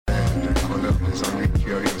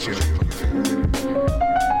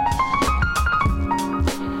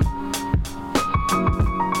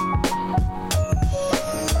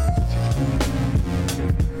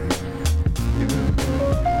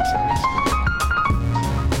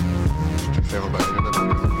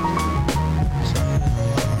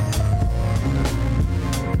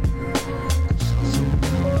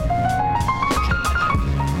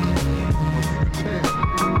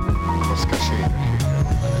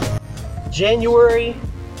January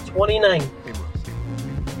 29th,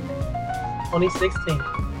 2016.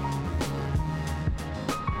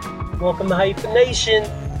 Welcome to Hyphenation.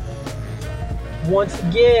 Once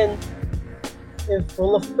again, in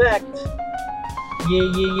full effect.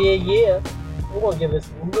 Yeah. We're going to give this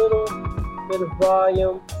a little bit of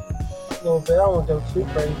volume. A little bit. I don't want to go too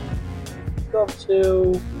crazy. Let's go up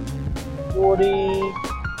to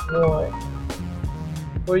 41.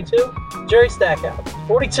 42? Jerry Stackhouse.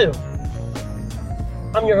 42.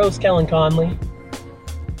 I'm your host, Kellen Conley,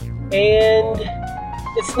 and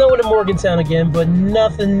it's snowing in Morgantown again, but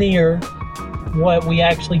nothing near what we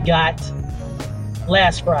actually got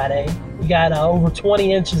last Friday. We got over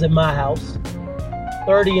 20 inches at my house,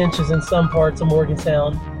 30 inches in some parts of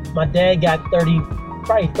Morgantown. My dad got probably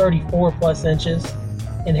 34 plus inches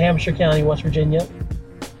in Hampshire County, West Virginia.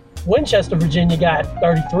 Winchester, Virginia got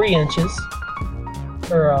 33 inches,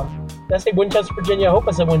 did I say Winchester, Virginia? I hope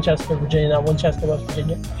I said Winchester, Virginia, not Winchester, West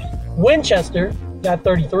Virginia. Winchester got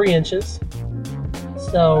 33 inches.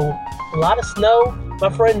 So, a lot of snow. My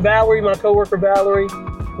friend Valerie, my coworker Valerie,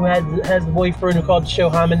 who has the boyfriend who called the show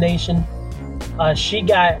Hyman Nation, she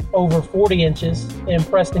got over 40 inches in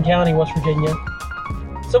Preston County, West Virginia.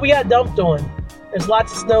 So we got dumped on. There's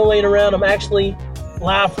lots of snow laying around. I'm actually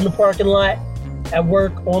live from the parking lot at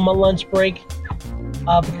work on my lunch break.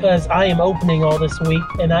 Because I am opening all this week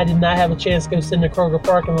and I did not have a chance to go sit in the Kroger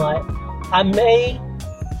parking lot. I may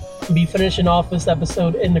be finishing off this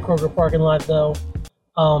episode in the Kroger parking lot though,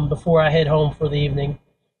 before I head home for the evening.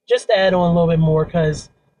 Just to add on a little bit more because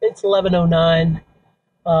it's 11:09,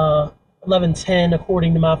 11:10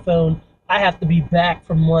 according to my phone. I have to be back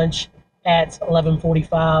from lunch at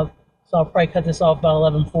 11:45, so I'll probably cut this off by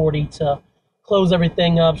 11:40 to close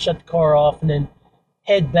everything up, shut the car off, and then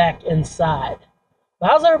head back inside.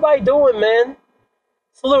 How's everybody doing, man?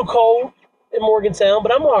 It's a little cold in Morgantown,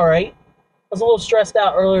 but I'm all right. I was a little stressed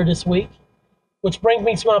out earlier this week, which brings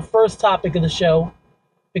me to my first topic of the show,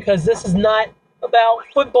 because this is not about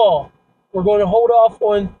football. We're going to hold off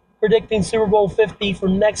on predicting Super Bowl 50 for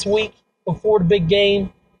next week before the big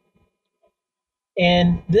game.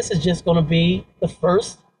 And this is just going to be the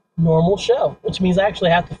first normal show, which means I actually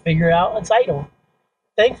have to figure out a title.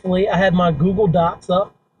 Thankfully, I have my Google Docs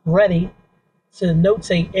up, ready to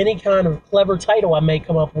notate any kind of clever title I may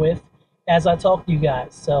come up with as I talk to you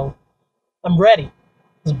guys. So I'm ready. I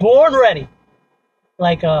was born ready.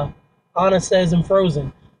 Like Anna says in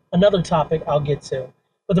Frozen. Another topic I'll get to.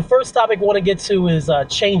 But the first topic I want to get to is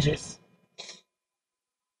changes.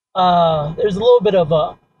 There's a little bit of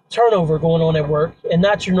a turnover going on at work, and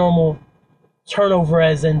not your normal turnover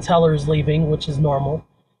as in tellers leaving, which is normal.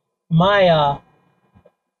 One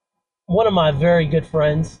of my very good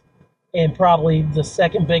friends, and probably the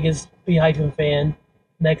second biggest B-hyphen fan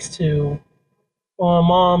next to my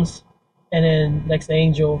mom's, and then next to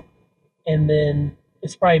Angel, and then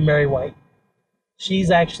it's probably Mary White.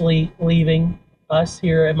 She's actually leaving us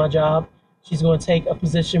here at my job. She's going to take a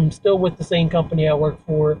position still with the same company I work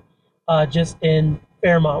for, just in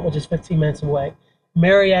Fairmont, which is 15 minutes away.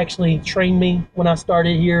 Mary actually trained me when I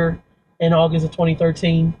started here in August of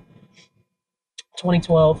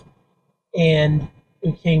 2012, and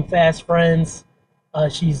we became fast friends.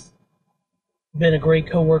 She's been a great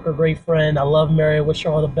coworker, great friend. I love Mary. I wish her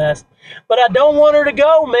all the best. But I don't want her to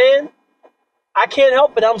go, man. I can't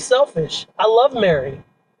help it. I'm selfish. I love Mary.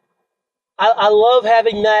 I love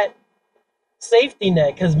having that safety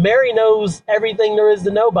net because Mary knows everything there is to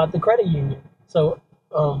know about the credit union. So,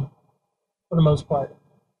 for the most part,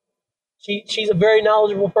 she's a very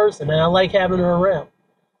knowledgeable person, and I like having her around.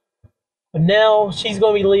 But now she's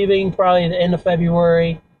going to be leaving probably at the end of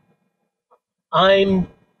February. I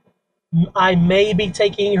may be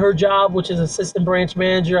taking her job, which is assistant branch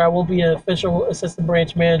manager. I won't be an official assistant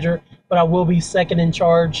branch manager, but I will be second in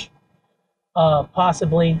charge,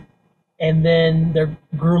 possibly. And then they're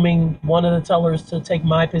grooming one of the tellers to take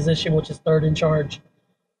my position, which is third in charge.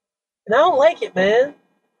 And I don't like it, man,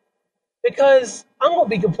 because I'm going to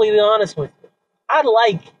be completely honest with you. I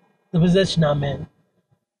like the position I'm in.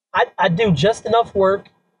 I do just enough work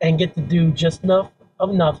and get to do just enough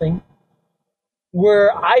of nothing,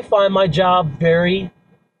 where I find my job very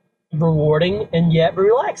rewarding and yet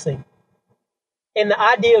relaxing. And the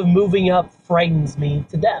idea of moving up frightens me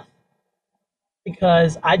to death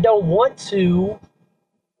because I don't want to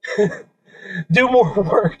do more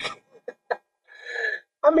work.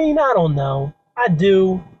 I mean, I don't know. I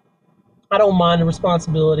do. I don't mind the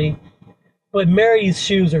responsibility, but Mary's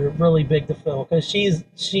shoes are really big to fill because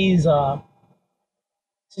she's a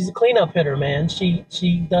cleanup hitter, man.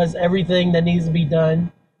 She does everything that needs to be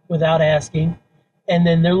done without asking, and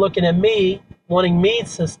then they're looking at me, wanting me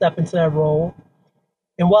to step into that role.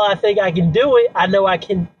 And while I think I can do it, I know I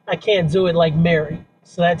can't do it like Mary,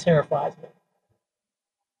 so that terrifies me.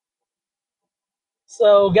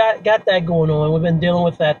 So got that going on. We've been dealing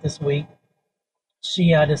with that this week.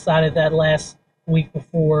 She decided that last week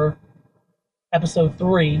before episode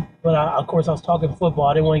 3, but of course I was talking football.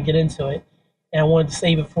 I didn't want to get into it, and I wanted to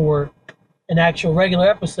save it for an actual regular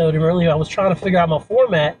episode. And really, I was trying to figure out my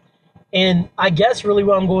format. And I guess really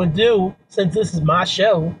what I'm going to do, since this is my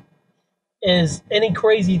show, is any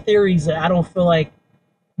crazy theories that I don't feel like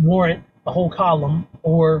warrant a whole column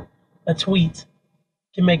or a tweet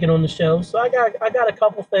can make it on the show. So I got a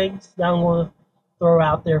couple things that I'm going to throw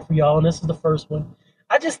out there for y'all, and this is the first one.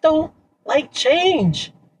 I just don't like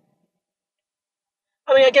change.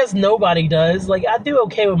 I mean, I guess nobody does. Like, I do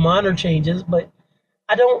okay with minor changes, but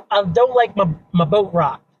I don't like my boat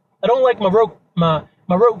rocked. I don't like my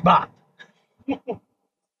rope bocked.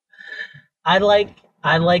 I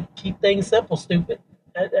like keep things simple, stupid.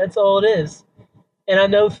 That's all it is. And I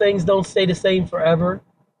know things don't stay the same forever.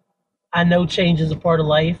 I know change is a part of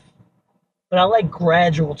life, but I like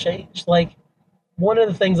gradual change. Like, one of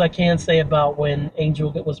the things I can say about when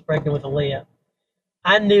Angel was pregnant with Aaliyah,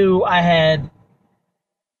 I knew I had,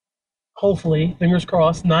 hopefully, fingers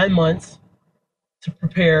crossed, 9 months to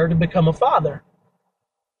prepare to become a father.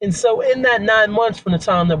 And so in that 9 months from the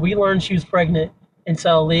time that we learned she was pregnant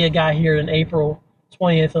until Aaliyah got here in April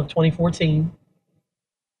 20th of 2014,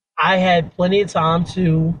 I had plenty of time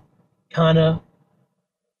to kind of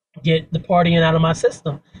get the partying out of my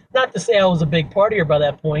system. Not to say I was a big partier by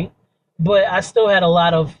that point, but I still had a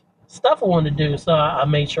lot of stuff I wanted to do. So I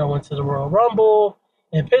made sure I went to the Royal Rumble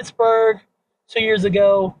in Pittsburgh 2 years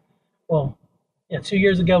ago. Well, yeah, 2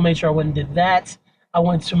 years ago, made sure I went and did that. I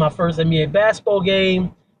went to my first NBA basketball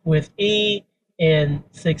game with E and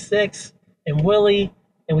 6'6" and Willie,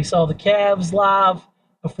 and we saw the Cavs live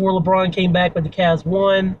before LeBron came back, but the Cavs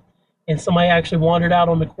won. And somebody actually wandered out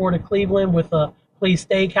on the court of Cleveland with a "Please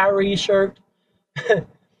Stay Kyrie" shirt.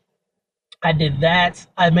 I did that.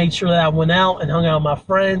 I made sure that I went out and hung out with my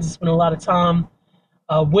friends, spent a lot of time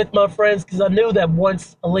with my friends, because I knew that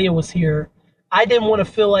once Aaliyah was here, I didn't want to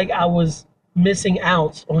feel like I was missing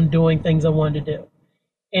out on doing things I wanted to do.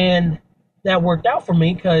 And that worked out for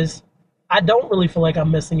me because I don't really feel like I'm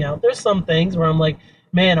missing out. There's some things where I'm like,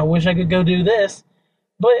 man, I wish I could go do this.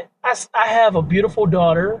 But I have a beautiful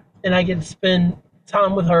daughter, and I get to spend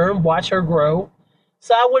time with her and watch her grow.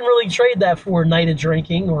 So I wouldn't really trade that for a night of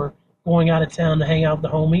drinking or going out of town to hang out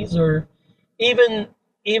with the homies, or even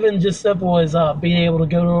just simple as being able to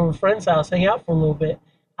go to a friend's house, hang out for a little bit.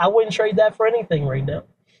 I wouldn't trade that for anything right now.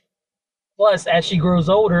 Plus, as she grows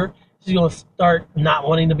older, she's going to start not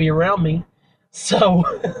wanting to be around me. So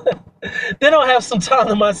then I'll have some time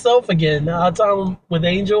to myself again. I'll have time with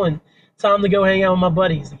Angel and time to go hang out with my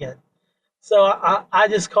buddies again. So I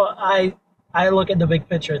look at the big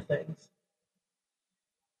picture of things.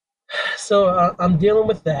 So I'm dealing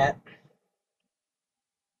with that.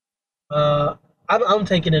 I'm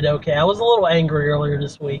taking it okay. I was a little angry earlier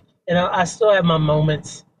this week, and I still have my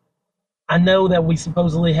moments. I know that we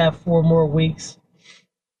supposedly have 4 more weeks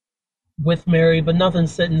with Mary, but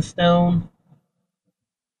nothing's set in stone.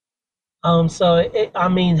 I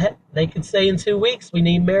mean, they could say in 2 weeks we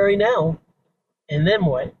need Mary now, and then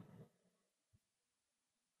what?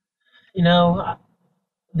 You know,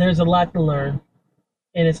 there's a lot to learn,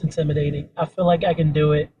 and it's intimidating. I feel like I can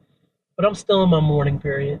do it, but I'm still in my mourning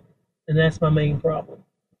period, and that's my main problem.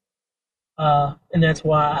 And that's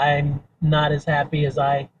why I'm not as happy as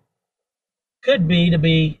I could be to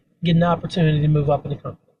be getting the opportunity to move up in the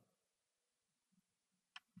company.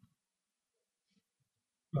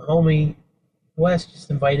 My homie Wes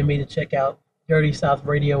just invited me to check out Dirty South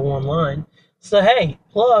Radio online. So hey,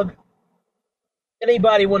 plug.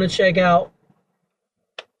 Anybody want to check out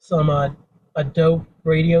some a dope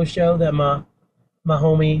radio show that my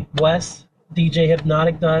homie Wes, DJ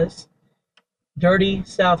Hypnotic, does?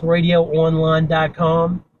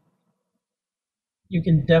 DirtySouthRadioOnline.com. You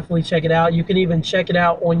can definitely check it out. You can even check it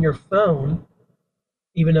out on your phone,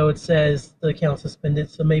 even though it says the account suspended,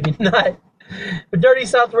 so maybe not. But Dirty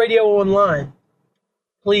South Radio Online,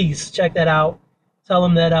 please check that out. Tell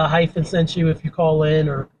them that Hyphen sent you if you call in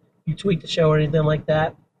or you tweet the show or anything like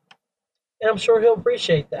that. And I'm sure he'll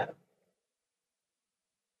appreciate that.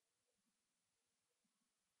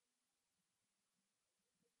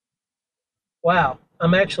 Wow,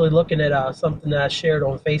 I'm actually looking at something that I shared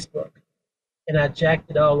on Facebook, and I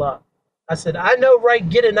jacked it all up. I said, I know, right?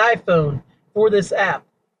 Get an iPhone for this app.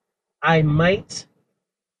 I might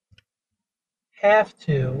have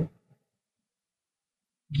to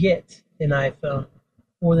get an iPhone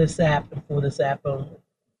for this app and for this app only.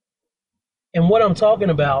 And what I'm talking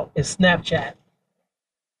about is Snapchat.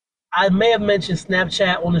 I may have mentioned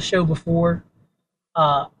Snapchat on the show before.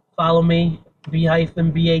 Follow me,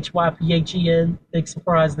 B-BHYPHEN. Big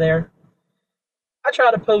surprise there. I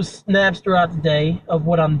try to post snaps throughout the day of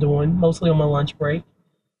what I'm doing, mostly on my lunch break.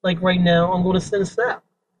 Like right now, I'm going to send a snap.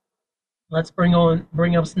 Let's bring up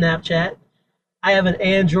Snapchat. I have an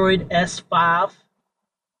Android S5,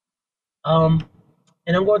 and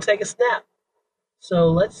I'm going to take a snap.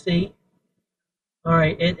 So let's see. All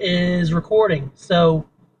right, it is recording. So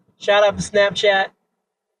shout out to Snapchat.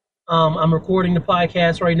 I'm recording the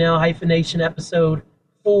podcast right now, Hyphenation episode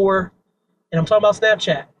 4, and I'm talking about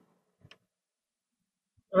Snapchat.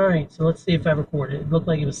 All right, so let's see if I recorded. It looked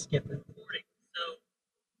like it was skipping recording. So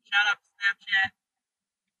shout out to Snapchat.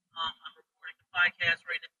 I'm recording the podcast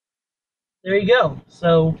right now. There you go.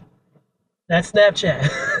 So that's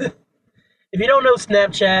Snapchat. If you don't know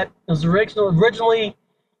Snapchat, it was originally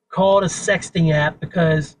called a sexting app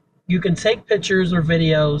because you can take pictures or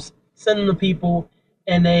videos, send them to people,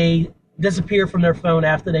 and they disappear from their phone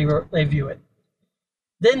after they view it.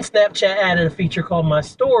 Then Snapchat added a feature called My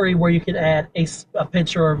Story where you can add a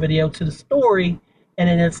picture or a video to the story, and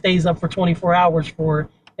then it stays up for 24 hours for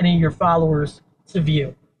any of your followers to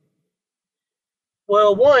view.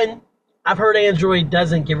 Well, one, I've heard Android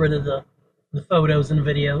doesn't get rid of the photos and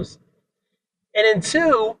videos. And then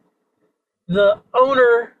two, the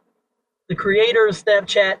creator of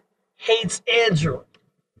Snapchat, hates Android.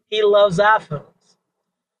 He loves iPhones.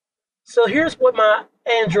 So here's what my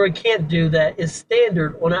Android can't do that is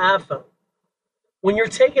standard on an iPhone. When you're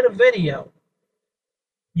taking a video,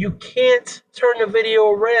 you can't turn the video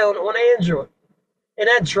around on Android. And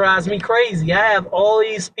that drives me crazy. I have all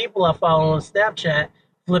these people I follow on Snapchat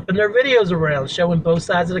flipping their videos around, showing both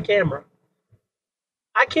sides of the camera.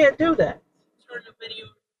 I can't do that. Turn the video.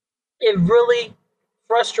 It really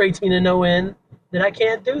frustrates me to no end that I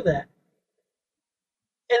can't do that.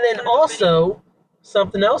 And then also,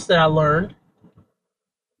 something else that I learned,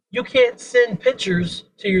 you can't send pictures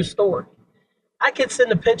to your story. I can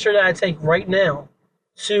send a picture that I take right now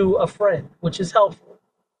to a friend, which is helpful.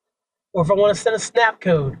 Or if I want to send a snap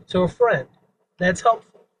code to a friend, that's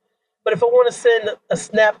helpful. But if I want to send a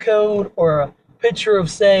snap code or a picture of,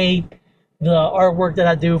 say, the artwork that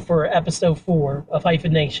I do for episode 4 of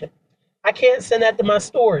Hyphenation, I can't send that to my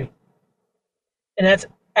story. And that's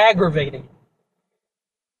aggravating.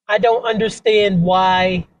 I don't understand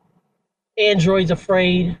why Snapchat's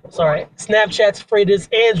afraid it's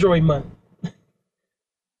Android month.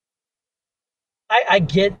 I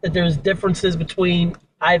get that there's differences between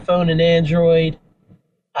iPhone and Android.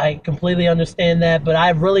 I completely understand that, but I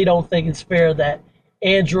really don't think it's fair that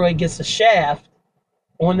Android gets a shaft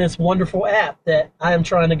on this wonderful app that I am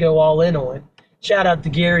trying to go all in on. Shout out to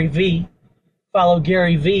Gary V. Follow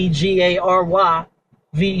Gary V,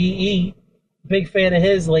 GaryVee. Big fan of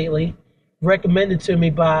his lately. Recommended to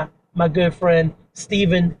me by my good friend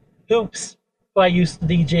Stephen Hoops, who I used to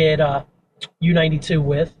DJ at U92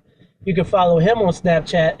 with. You can follow him on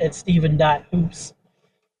Snapchat at Stephen.Hoops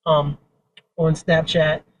on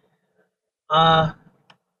Snapchat. So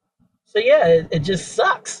yeah, it just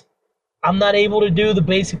sucks. I'm not able to do the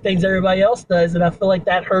basic things everybody else does, and I feel like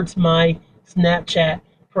that hurts my Snapchat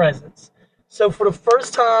presence. So for the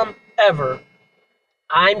first time ever,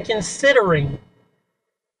 I'm considering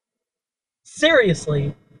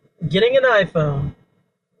seriously getting an iPhone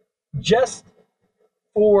just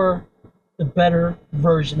for the better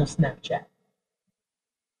version of Snapchat.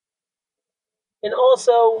 And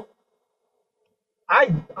also,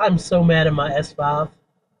 I'm so mad at my S5.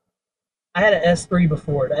 I had an S3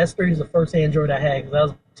 before. The S3 is the first Android I had because I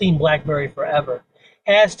was Team BlackBerry forever.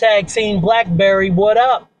 Hashtag Team BlackBerry, what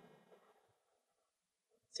up?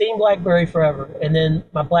 Team BlackBerry forever. And then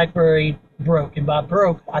my BlackBerry broke. And by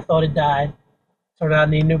broke, I thought it died. Turned out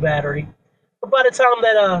I need a new battery. But by the time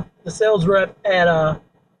that the sales rep at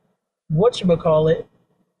whatchamacallit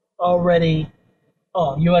already,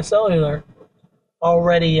 US Cellular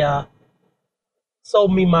already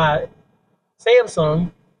sold me my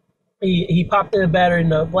Samsung, he popped in a battery in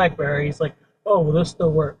the BlackBerry. He's like, oh, well, this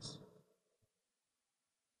still works.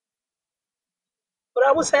 But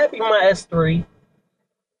I was happy with my S3.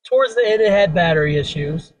 Towards the end, it had battery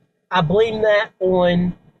issues. I blame that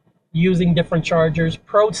on using different chargers.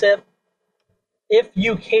 Pro tip, if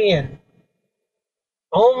you can,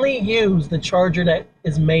 only use the charger that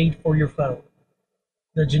is made for your phone.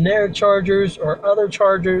 The generic chargers or other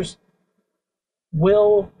chargers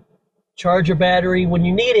will charge your battery when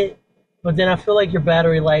you need it, but then I feel like your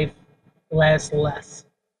battery life lasts less.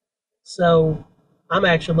 So I'm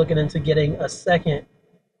actually looking into getting a second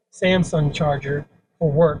Samsung charger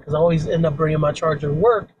for work, because I always end up bringing my charger to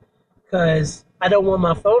work because I don't want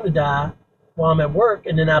my phone to die while I'm at work,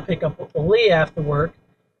 and then I pick up Aaliyah after work,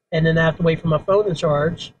 and then I have to wait for my phone to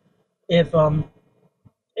charge if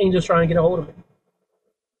Angel's trying to get a hold of me.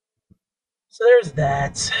 So there's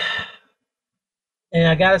that. And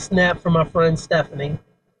I got a snap from my friend Stephanie,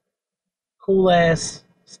 cool ass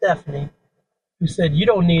Stephanie, who said, "You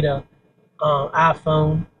don't need a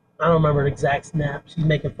iPhone." I don't remember the exact snap. She's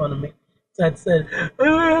making fun of me. So I said,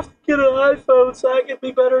 "I have to get an iPhone so I can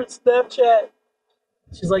be better at Snapchat."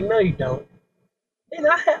 She's like, "No, you don't." And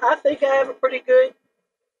I think I have a pretty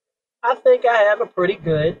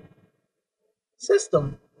good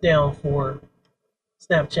system down for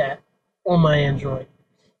Snapchat on my Android.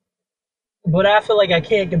 But I feel like I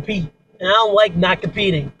can't compete. And I don't like not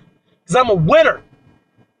competing. Because I'm a winner.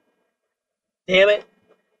 Damn it.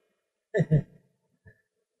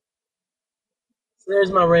 So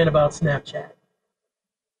there's my rant about Snapchat.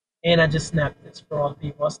 And I just snapped this for all the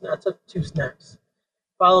people. I took 2 snaps.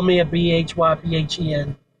 Follow me at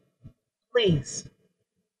BHYPHEN. Please.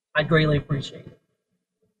 I greatly appreciate it.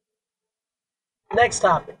 Next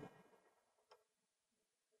topic.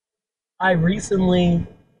 I recently,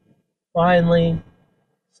 finally,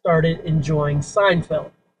 started enjoying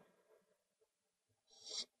Seinfeld.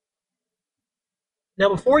 Now,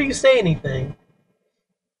 before you say anything,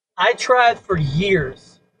 I tried for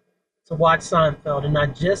years to watch Seinfeld, and I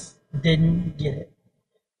just didn't get it.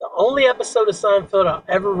 The only episode of Seinfeld I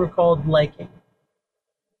ever recalled liking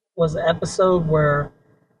was the episode where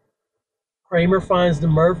Kramer finds the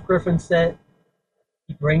Merv Griffin set.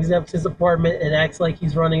 He brings it up to his apartment and acts like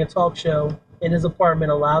he's running a talk show in his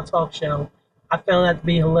apartment, a live talk show. I found that to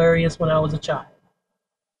be hilarious when I was a child.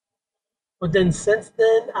 But then since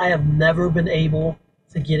then, I have never been able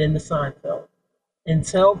to get into Seinfeld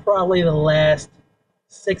until probably the last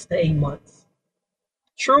 6 to 8 months.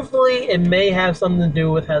 Truthfully, it may have something to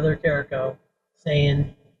do with Heather Carrico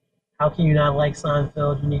saying, "How can you not like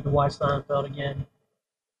Seinfeld? You need to watch Seinfeld again."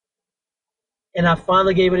 And I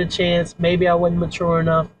finally gave it a chance. Maybe I wasn't mature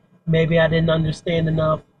enough. Maybe I didn't understand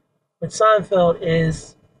enough. But Seinfeld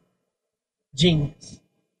is genius.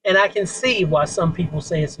 And I can see why some people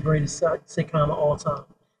say it's the greatest sitcom of all time.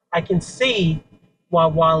 I can see why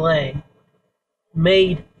Wale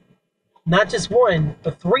made not just 1,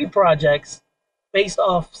 but 3 projects based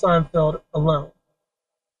off Seinfeld alone.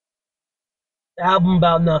 The album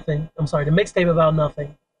About Nothing, the mixtape About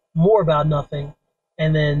Nothing, More About Nothing,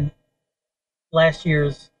 and then last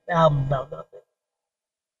year's album About Nothing.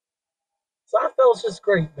 Seinfeld's just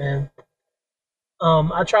great, man.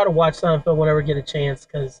 I try to watch Seinfeld whenever I get a chance,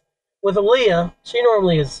 because with Aaliyah, she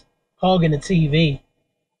normally is hogging the TV,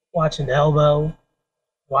 watching Elmo,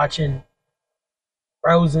 watching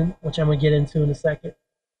Frozen, which I'm going to get into in a second.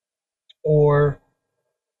 Or,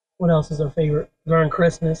 what else is her favorite? During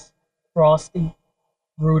Christmas, Frosty,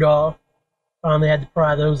 Rudolph. Finally had to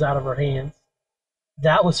pry those out of her hands.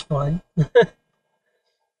 That was fun.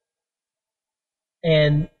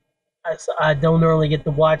 And I don't normally get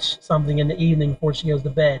to watch something in the evening before she goes to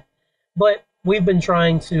bed. But we've been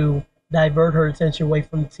trying to divert her attention away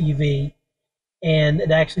from the TV. And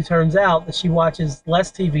it actually turns out that she watches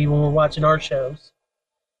less TV when we're watching our shows.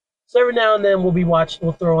 So every now and then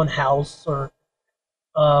we'll throw on House or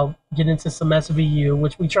get into some SVU,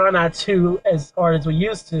 which we try not to as hard as we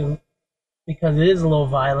used to because it is a little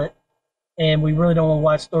violent. And we really don't want to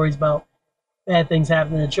watch stories about bad things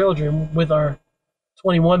happening to children with our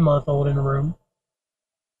 21-month-old in the room.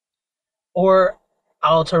 Or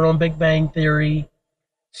I'll turn on Big Bang Theory,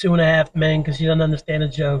 2.5 Men because she doesn't understand the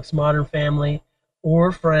jokes, Modern Family,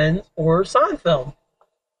 or Friends, or Seinfeld.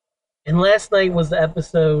 And last night was the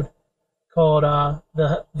episode called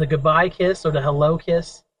the Goodbye Kiss or the Hello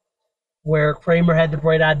Kiss, where Kramer had the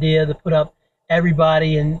bright idea to put up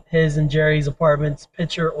everybody in his and Jerry's apartment's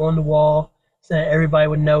picture on the wall so that everybody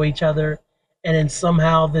would know each other. And then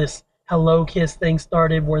somehow this Hello Kiss thing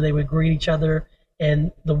started where they would greet each other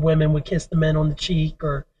and the women would kiss the men on the cheek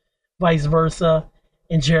or vice versa.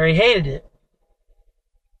 And Jerry hated it.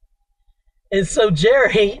 And so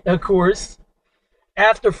Jerry, of course,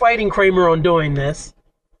 after fighting Kramer on doing this,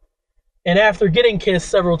 and after getting kissed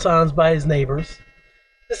several times by his neighbors,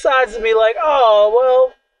 decides to be like, oh,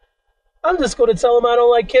 well, I'm just going to tell him I don't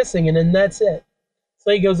like kissing, and then that's it.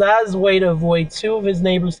 So he goes out of his way to avoid two of his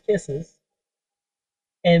neighbor's kisses,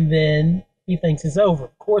 and then he thinks it's over.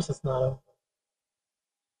 Of course it's not over.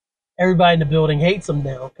 Everybody in the building hates him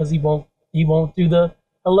now because he won't do the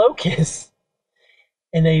hello kiss.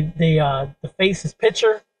 And they deface his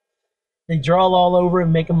picture. They draw all over it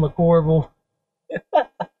and make him look horrible.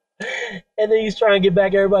 And then he's trying to get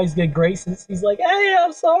back everybody's good graces. He's like, hey,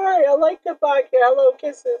 I'm sorry. I like the podcast. Hello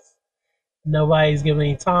kisses. Nobody's giving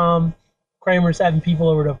any time. Kramer's having people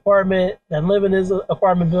over the apartment that live in his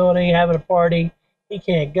apartment building, having a party. He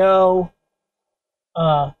can't go.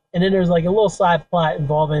 And then there's like a little side plot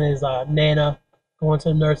involving his Nana going to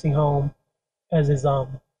the nursing home because his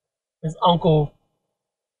uncle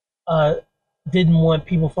didn't want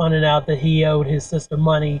people finding out that he owed his sister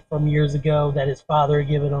money from years ago that his father had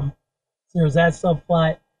given him. So there's that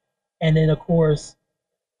subplot. And then, of course,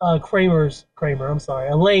 Elaine's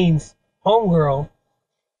homegirl,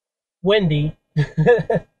 Wendy,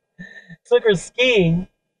 took her skiing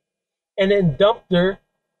and then dumped her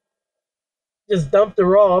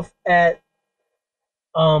off at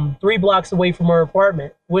 3 blocks away from her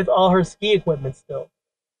apartment with all her ski equipment still.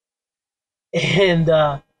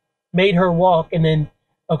 And made her walk. And then,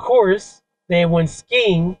 of course, they went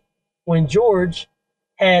skiing when George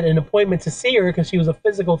had an appointment to see her because she was a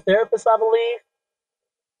physical therapist, I believe,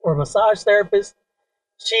 or a massage therapist.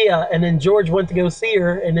 And then George went to go see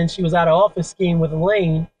her, and then she was out of office skiing with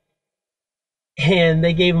Elaine. And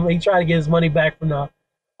they tried to get his money back from the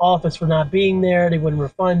office for not being there. They wouldn't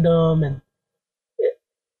refund him. And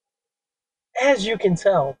as you can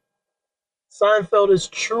tell, Seinfeld is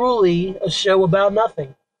truly a show about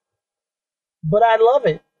nothing. But I love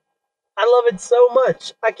it. I love it so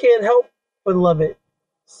much. I can't help but love it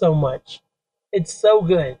so much. It's so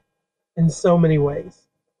good in so many ways.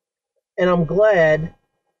 And I'm glad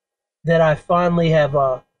that I finally have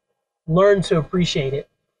learned to appreciate it.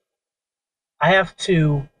 I have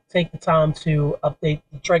to take the time to update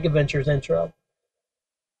the Trek Adventures intro.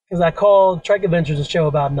 Because I call Trek Adventures a show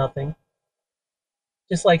about nothing.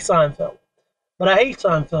 Just like Seinfeld. But I hate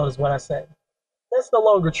Seinfeld is what I said. That's no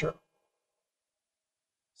longer true.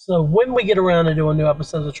 So when we get around to doing new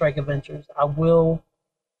episodes of Trek Adventures, I will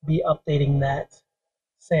be updating that.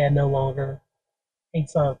 Say I no longer hate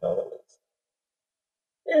Seinfeld at least.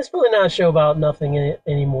 And it's really not a show about nothing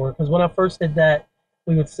anymore. Because when I first did that,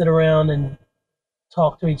 we would sit around and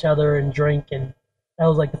talk to each other and drink. And that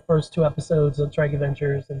was like the first 2 episodes of Trek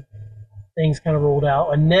Adventures. And things kind of rolled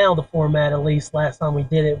out. And now the format, at least last time we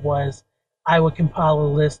did it, was I would compile a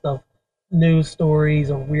list of news stories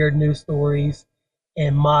or weird news stories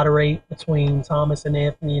and moderate between Thomas and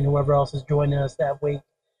Anthony and whoever else is joining us that week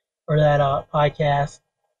or that podcast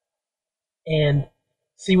and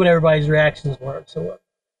see what everybody's reactions were to it.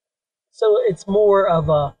 So it's more of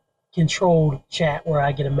a controlled chat where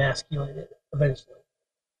I get emasculated eventually.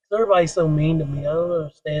 Everybody's so mean to me. I don't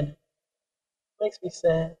understand it. It makes me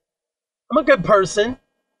sad. I'm a good person.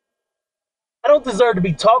 I don't deserve to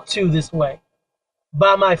be talked to this way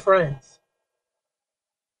by my friends.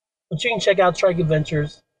 But you can check out Trek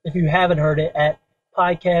Adventures, if you haven't heard it, at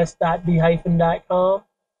podcast.b-com.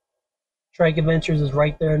 Trek Adventures is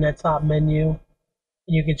right there in that top menu.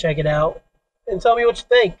 You can check it out and tell me what you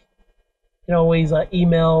think. You can always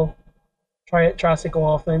email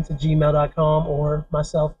tricycleoffense@gmail.com or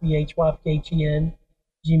myself, BHYPKHEN,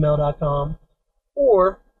 gmail.com.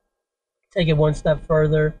 Or take it one step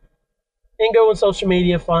further and go on social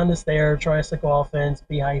media, find us there, Tricycle Offense,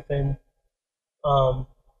 B-hyphen, and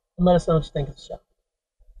let us know what you think of the show.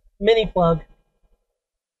 Mini plug.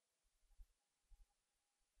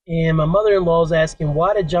 And my mother-in-law is asking,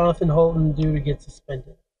 why did Jonathan Holton do to get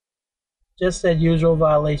suspended? Just said usual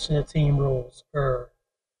violation of team rules. In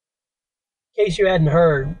case you hadn't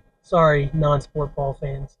heard, sorry, non-sport ball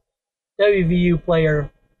fans, WVU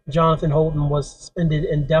player Jonathan Holton was suspended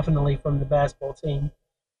indefinitely from the basketball team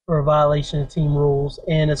for a violation of team rules.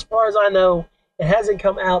 And as far as I know, it hasn't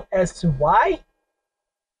come out as to why.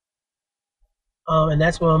 And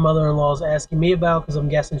that's what my mother-in-law is asking me about because I'm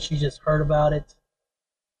guessing she just heard about it.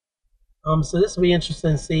 So this will be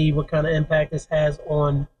interesting to see what kind of impact this has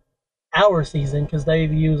on our season because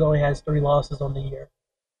WVU only has 3 losses on the year.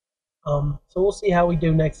 So we'll see how we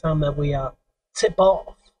do next time that we tip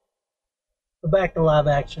off. But back to live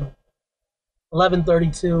action.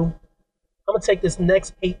 11:32. I'm going to take this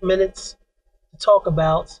next 8 minutes to talk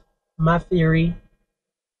about my theory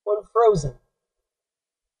on Frozen.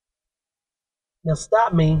 Now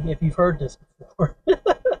stop me if you've heard this before. And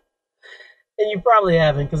you probably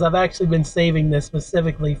haven't because I've actually been saving this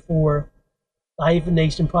specifically for the Hyphen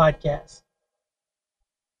Nation podcast.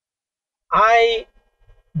 I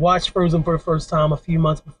watched Frozen for the first time a few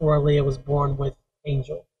months before Aaliyah was born with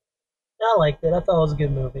Angel. I liked it. I thought it was a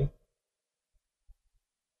good movie.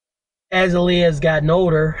 As Aaliyah has gotten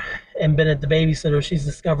older and been at the babysitter, she's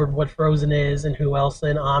discovered what Frozen is and who Elsa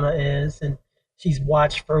and Anna is, and she's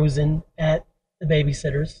watched Frozen at the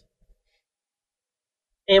babysitters.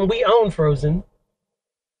 And we own Frozen,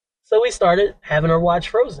 so we started having her watch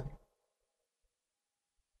Frozen.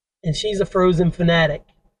 And she's a Frozen fanatic.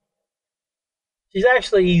 She's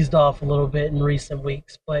actually eased off a little bit in recent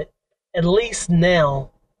weeks, but at least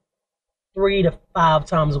now, 3 to 5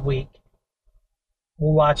 times a week,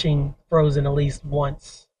 we're watching Frozen at least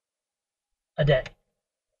once a day.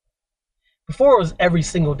 Before it was every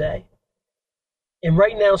single day. And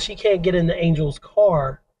right now she can't get into Angel's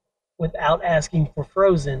car without asking for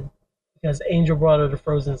Frozen because Angel brought her the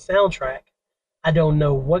Frozen soundtrack. I don't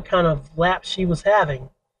know what kind of lapse she was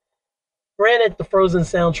having. Granted, the Frozen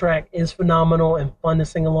soundtrack is phenomenal and fun to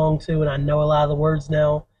sing along to, and I know a lot of the words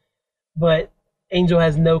now, but Angel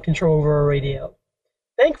has no control over her radio.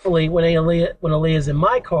 Thankfully, when Aaliyah's in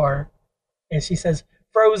my car and she says,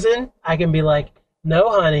 Frozen, I can be like, no,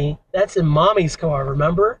 honey, that's in Mommy's car,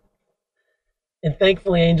 remember? And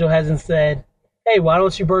thankfully, Angel hasn't said, hey, why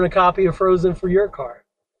don't you burn a copy of Frozen for your car?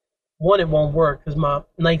 One, it won't work because my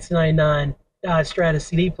 1999 Dodge Stratus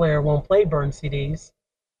CD player won't play burned CDs.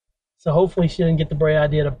 So hopefully she didn't get the bright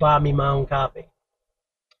idea to buy me my own copy.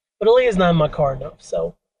 But Aaliyah's not in my car enough,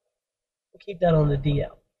 so we'll keep that on the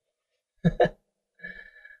DL.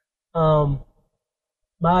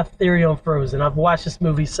 My theory on Frozen. I've watched this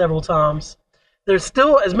movie several times. There's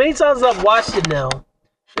still, as many times as I've watched it now,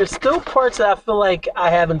 there's still parts that I feel like I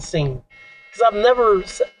haven't seen.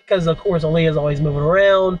 Because of course Aaliyah's always moving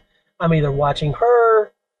around. I'm either watching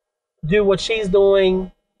her do what she's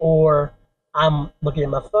doing, or I'm looking at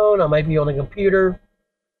my phone, I might be on a computer,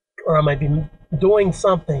 or I might be doing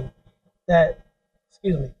something that,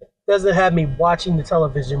 doesn't have me watching the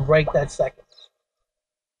television right that second.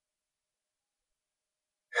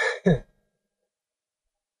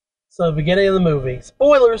 So, the beginning of the movie.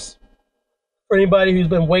 Spoilers for anybody who's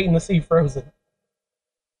been waiting to see Frozen.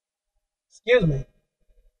 We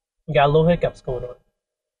got a little hiccups going on.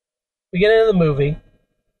 Beginning of the movie,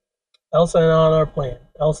 Elsa and Anna are playing.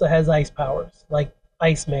 Elsa has ice powers, like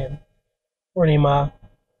Iceman. For any of my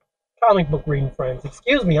comic book reading friends.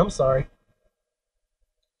 I'm sorry.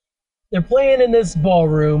 They're playing in this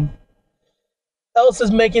ballroom.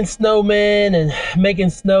 Elsa's making snowmen and making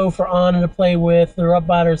snow for Anna to play with. They're up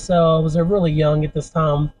by themselves. They're really young at this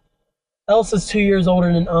time. Elsa's 2 years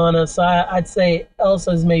older than Anna, so I'd say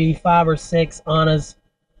Elsa's maybe 5 or 6. Anna's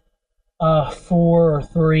 4 or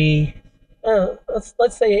 3.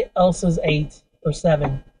 Let's say Elsa's 8 or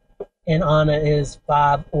 7, and Anna is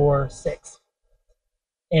 5 or 6.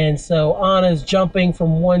 And so Anna's jumping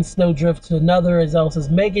from one snowdrift to another as Elsa's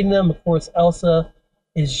making them. Of course, Elsa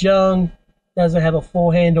is young, doesn't have a full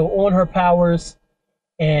handle on her powers,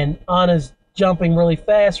 and Anna's jumping really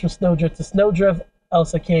fast from snowdrift to snowdrift.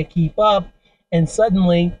 Elsa can't keep up, and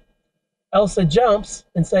suddenly Elsa jumps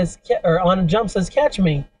and says, or Anna jumps and says, catch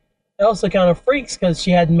me. Elsa kind of freaks because she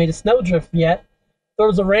hadn't made a snowdrift yet,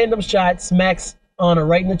 throws a random shot, smacks Anna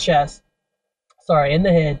right in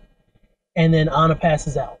the head, and then Anna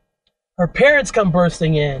passes out. Her parents come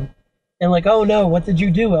bursting in, and like, oh no, what did you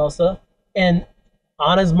do, Elsa? And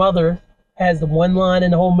Anna's mother has the one line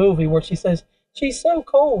in the whole movie where she says, she's so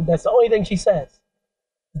cold. That's the only thing she says.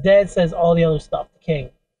 Dad says all the other stuff, the king.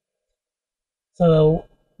 So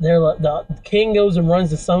the king goes and runs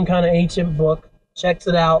to some kind of ancient book, checks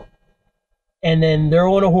it out, and then they're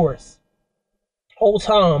on a horse. Whole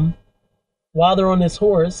time, while they're on this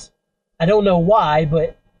horse, I don't know why,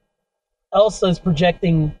 but Elsa is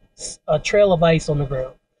projecting a trail of ice on the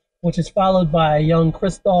ground, which is followed by a young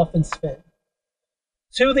Kristoff and Sven.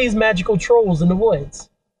 2 of these magical trolls in the woods.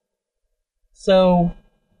 So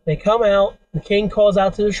they come out, the king calls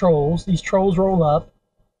out to the trolls, these trolls roll up,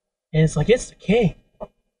 and it's like, it's the king.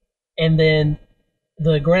 And then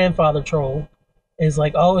the grandfather troll is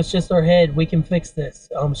like, oh, it's just her head, we can fix this,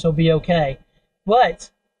 she'll be okay.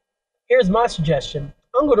 But here's my suggestion.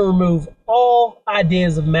 I'm going to remove all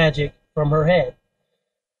ideas of magic from her head.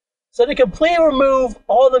 So they completely remove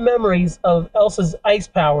all the memories of Elsa's ice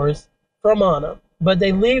powers from Anna, but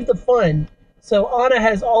they leave the fun. So Anna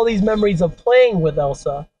has all these memories of playing with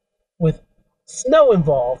Elsa, with snow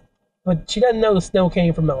involved, but she doesn't know the snow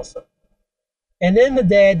came from Elsa. And then the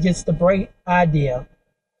dad gets the bright idea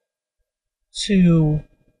to,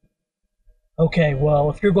 okay, well,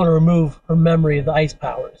 if you're going to remove her memory of the ice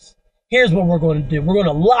powers, Here's what we're going to do. We're going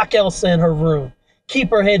to lock Elsa in her room,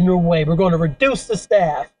 keep her hidden away. We're going to reduce the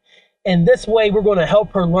staff. And this way, we're going to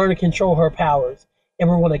help her learn to control her powers. And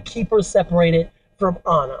we're going to keep her separated from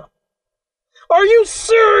Anna. Are you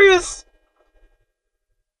serious?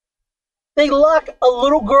 They lock a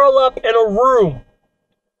little girl up in a room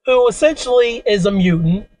who essentially is a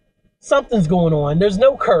mutant. Something's going on. There's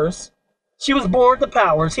no curse. She was born with the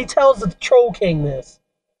powers. He tells the Troll King this.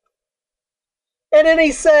 And then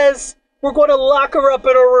he says, we're going to lock her up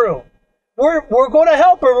in a room. We're going to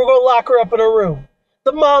help her. We're going to lock her up in a room.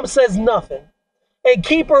 The mom says nothing. And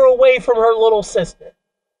keep her away from her little sister.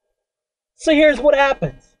 So here's what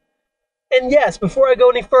happens. And yes, before I go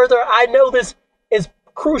any further, I know this is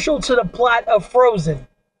crucial to the plot of Frozen.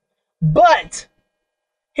 But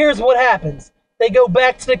here's what happens. They go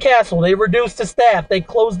back to the castle. They reduce the staff. They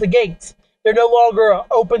close the gates. They're no longer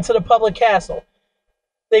open to the public castle.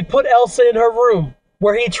 They put Elsa in her room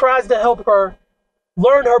where he tries to help her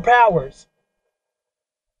learn her powers.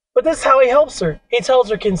 But this is how he helps her. He tells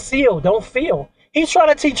her, conceal, don't feel. He's trying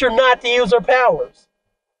to teach her not to use her powers.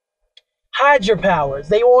 Hide your powers.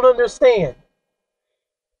 They won't understand.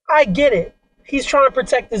 I get it. He's trying to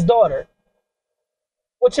protect his daughter.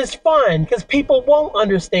 Which is fine, because people won't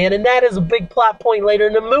understand, and that is a big plot point later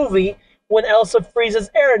in the movie when Elsa freezes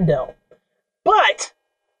Arendelle. But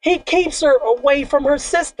he keeps her away from her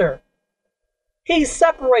sister. He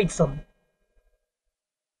separates them.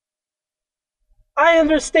 I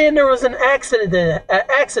understand there was an accident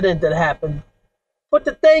that happened. But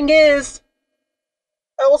the thing is,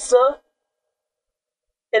 Elsa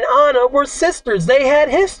and Anna were sisters. They had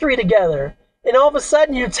history together. And all of a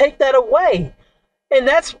sudden you take that away. And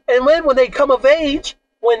when they come of age,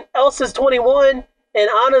 when Elsa's 21 and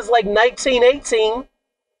Anna's like 19, 18,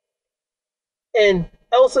 and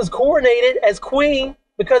Elsa's coronated as queen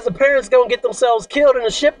because the parents gonna get themselves killed in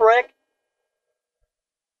a shipwreck,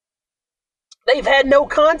 they've had no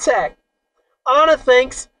contact. Anna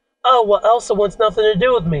thinks, oh, well, Elsa wants nothing to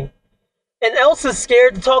do with me. And Elsa's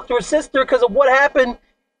scared to talk to her sister because of what happened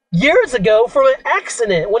years ago from an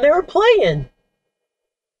accident when they were playing.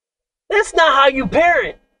 That's not how you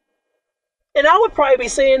parent. And I would probably be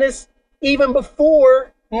saying this even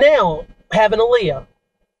before now, having Aaliyah.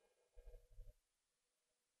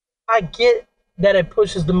 I get that it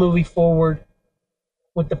pushes the movie forward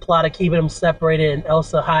with the plot of keeping them separated and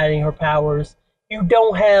Elsa hiding her powers. You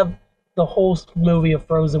don't have the whole movie of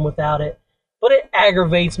Frozen without it. But it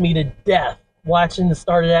aggravates me to death watching the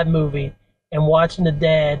start of that movie and watching the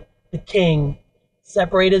dad, the king,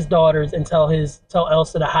 separate his daughters and tell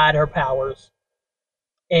Elsa to hide her powers.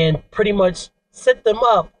 And pretty much set them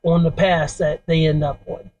up on the path that they end up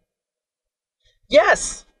on.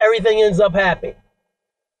 Yes, everything ends up happy.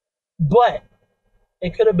 But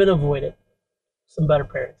it could have been avoided. Some better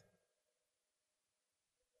parenting.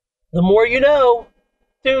 The more you know.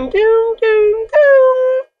 Doom, doom, doom,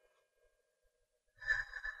 doom.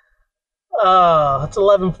 It's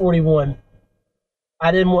 11:41.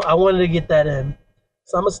 I wanted to get that in.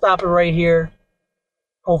 So I'm going to stop it right here.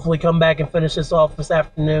 Hopefully come back and finish this off this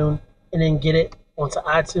afternoon. And then get it onto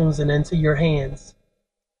iTunes and into your hands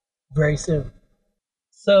very soon.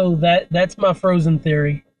 So that's my Frozen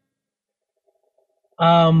theory.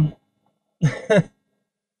 I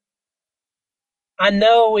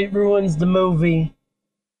know it ruins the movie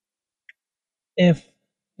if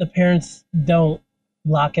the parents don't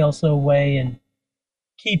lock Elsa away and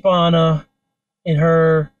keep Anna and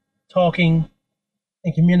her talking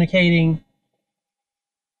and communicating.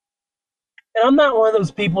 And I'm not one of those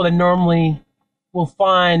people that normally will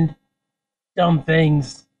find dumb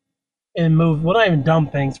things in movies. Well, not even dumb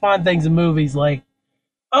things. Find things in movies like,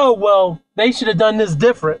 oh, well, they should have done this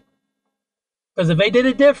different. Because if they did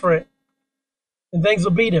it different, then things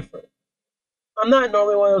will be different. I'm not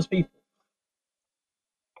normally one of those people.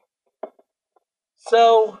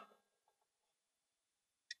 So,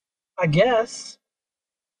 I guess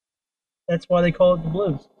that's why they call it the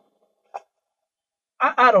blues.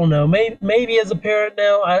 I don't know. Maybe as a parent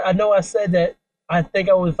now, I know I said that I think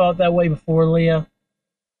I would have thought that way before Leah.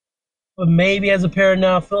 But maybe as a parent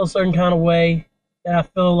now, I feel a certain kind of way. And I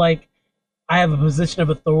feel like I have a position of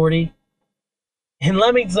authority. And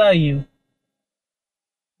let me tell you,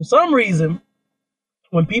 for some reason,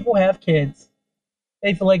 when people have kids,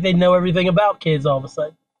 they feel like they know everything about kids all of a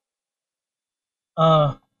sudden.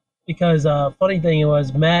 Because funny thing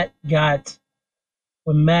was, when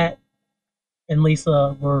Matt and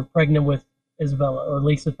Lisa were pregnant with Isabella, or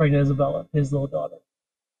Lisa's pregnant with Isabella, his little daughter.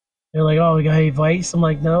 They're like, oh, we got any Vice? I'm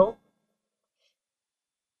like, no.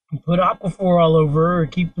 You put Aquaphor all over her, or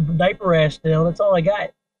keep the diaper rash down. That's all I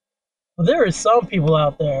got. But there are some people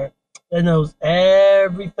out there that knows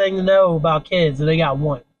everything to know about kids, and they got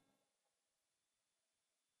one.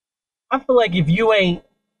 I feel like if you ain't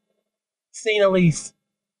seen at least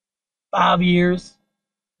 5 years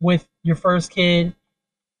with your first kid,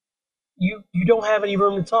 you don't have any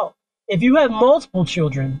room to talk. If you have multiple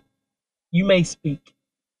children, you may speak.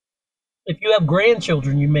 If you have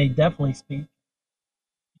grandchildren, you may definitely speak.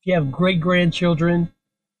 If you have great grandchildren,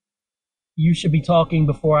 you should be talking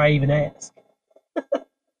before I even ask.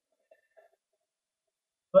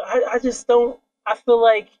 But I just don't. I feel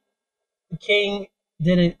like the king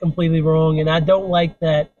did it completely wrong, and I don't like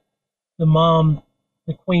that the mom,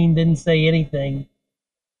 the queen, didn't say anything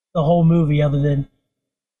the whole movie other than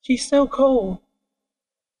she's so cold.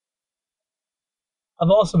 I've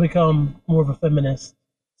also become more of a feminist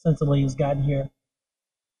since Aaliyah's gotten here.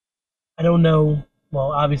 I don't know.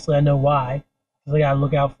 Well, obviously I know why, because I gotta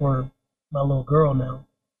look out for my little girl now.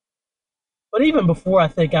 But even before, I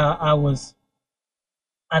think I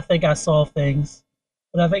saw things,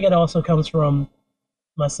 but I think it also comes from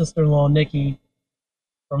my sister-in-law Nikki,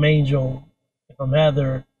 from Angel, from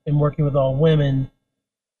Heather, and working with all women,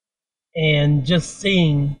 and just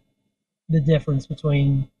seeing the difference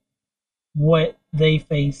between what they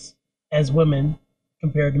face as women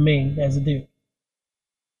compared to me as a dude.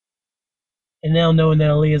 And now knowing that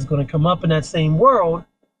Aaliyah is going to come up in that same world,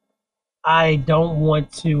 I don't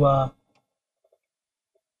want to.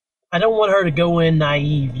 I don't want her to go in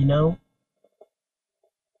naive, you know.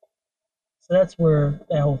 So that's where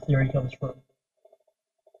that whole theory comes from.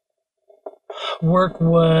 Work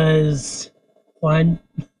was fun.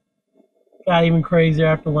 Got even crazier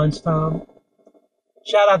after lunchtime.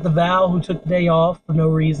 Shout out to Val, who took the day off for no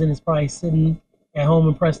reason. Is probably sitting at home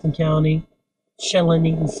in Preston County, chilling,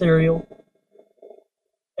 eating cereal.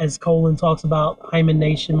 As Colin talks about Hyman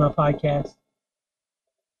Nation, my podcast.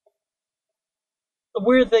 The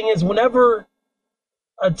weird thing is, whenever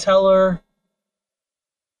a teller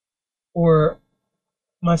or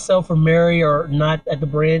myself or Mary are not at the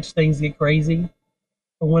branch, things get crazy.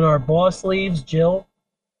 But when our boss leaves, Jill,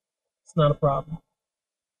 it's not a problem.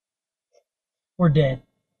 We're dead.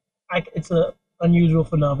 It's an unusual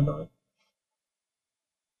phenomenon.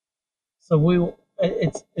 So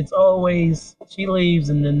it's always she leaves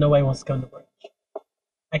and then nobody wants to come to branch.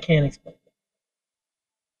 I can't explain it.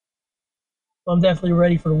 So I'm definitely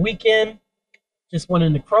ready for the weekend. Just went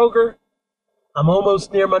into Kroger. I'm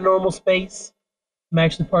almost near my normal space. I'm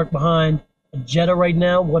actually parked behind a Jetta right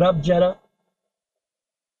now. What up, Jetta?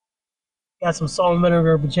 Got some salt and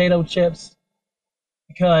vinegar potato chips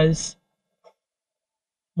because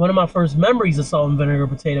one of my first memories of salt and vinegar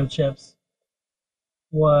potato chips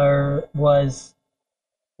was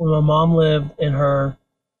when my mom lived in her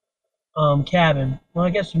cabin. Well, I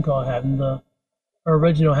guess you can call it cabin. Her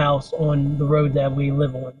original house on the road that we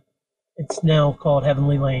live on. It's now called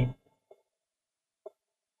Heavenly Lane.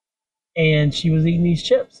 And she was eating these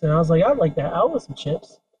chips, and I was like, I'd like that. I want some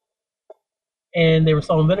chips. And they were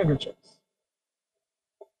salt and vinegar chips.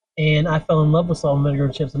 And I fell in love with salt and vinegar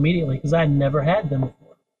chips immediately because I had never had them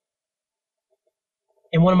before.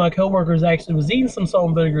 And one of my coworkers actually was eating some salt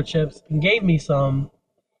and vinegar chips and gave me some,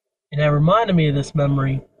 and that reminded me of this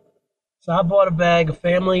memory. So I bought a bag of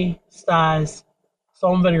family size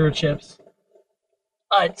salt and vinegar chips,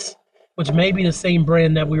 Utz, which may be the same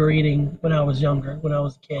brand that we were eating when I was younger, when I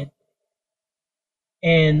was a kid.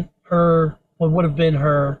 And what would have been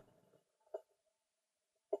her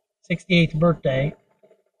 68th birthday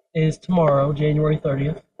is tomorrow, January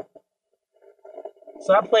 30th.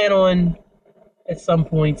 So I plan on, at some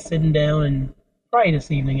point, sitting down and probably this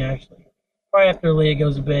evening, actually, probably after Leah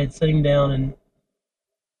goes to bed, sitting down and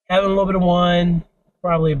having a little bit of wine,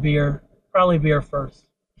 probably beer first.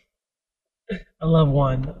 I love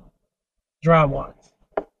wine, though. Dry wines.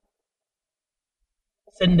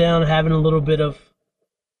 Sitting down, having a little bit of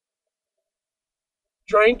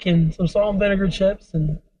drink and some salt and vinegar chips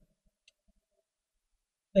and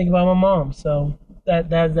think about my mom. So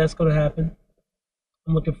that's going to happen.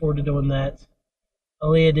 I'm looking forward to doing that.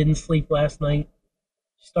 Aaliyah didn't sleep last night.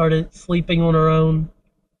 She started sleeping on her own.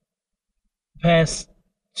 The past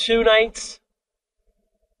 2 nights,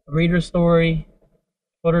 I read her story,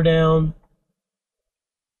 put her down,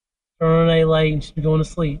 turn on a night light, and she's been going to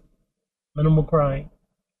sleep. Minimal crying.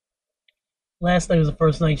 Last night was the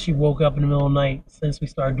first night she woke up in the middle of the night since we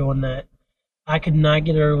started doing that. I could not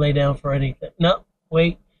get her to lay down for anything. No,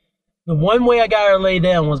 wait. The one way I got her to lay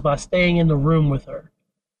down was by staying in the room with her.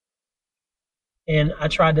 And I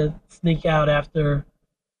tried to sneak out after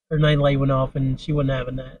her night light went off, and she wasn't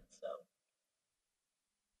having that. So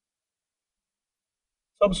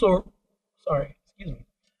I'm sure, sorry, excuse me.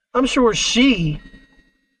 I'm sure she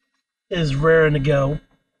is raring to go.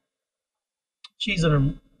 She's in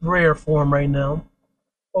a rare form right now.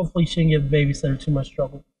 Hopefully she didn't give the babysitter too much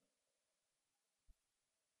trouble.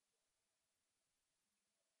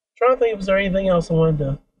 Trying to think if there anything else I wanted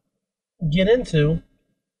to get into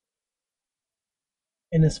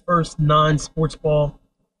in this first non-sports ball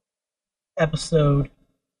episode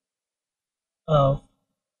of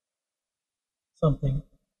something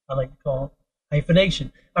I like to call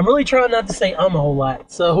hyphenation. I'm really trying not to say a whole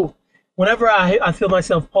lot. So whenever I feel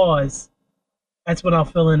myself pause, that's when I'll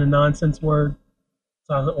fill in a nonsense word.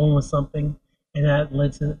 So I was on with something, and that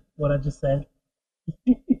led to what I just said.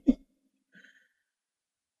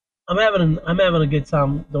 I'm having a good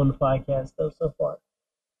time doing the podcast though so far.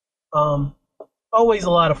 Always a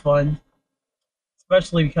lot of fun,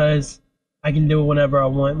 especially because I can do it whenever I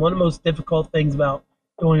want. One of the most difficult things about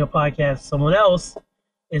doing a podcast with someone else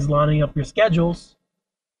is lining up your schedules.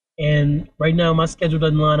 And right now my schedule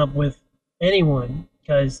doesn't line up with anyone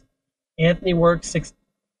because Anthony works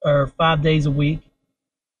 5 days a week,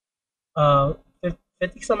 50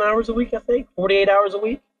 some hours a week, I think, 48 hours a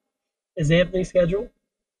week is Anthony's schedule.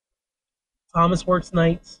 Thomas works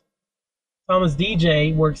nights. Thomas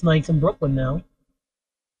DJ works nights in Brooklyn now.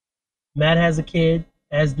 Matt has a kid,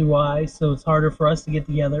 as do I, so it's harder for us to get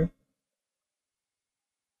together.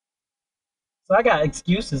 So I got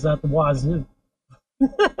excuses out the wazoo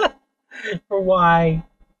for why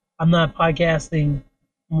I'm not podcasting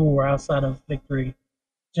more outside of Victory,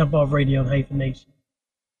 Jump Off Radio, and Hyphenation.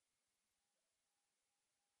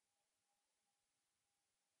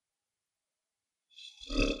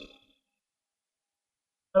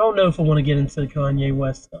 I don't know if I want to get into the Kanye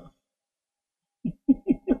West stuff.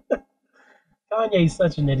 Kanye's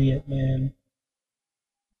such an idiot, man.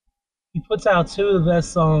 He puts out two of the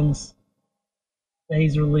best songs that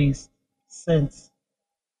he's released since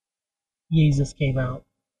Yeezus came out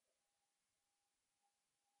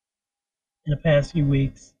in the past few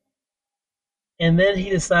weeks. And then he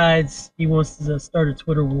decides he wants to start a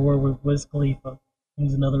Twitter war with Wiz Khalifa,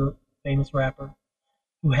 who's another famous rapper,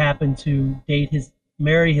 who happened to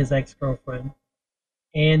marry his ex-girlfriend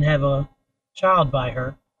and have a child by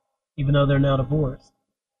her, even though they're now divorced.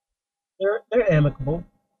 They're amicable.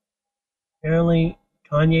 Apparently,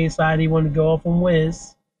 Kanye decided he wanted to go off on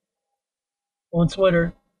Wiz on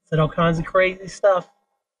Twitter, said all kinds of crazy stuff.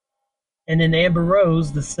 And then Amber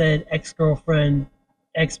Rose, the said ex-girlfriend,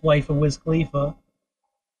 ex-wife of Wiz Khalifa,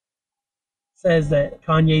 says that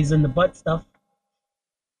Kanye's in the butt stuff.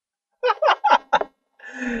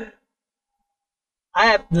 I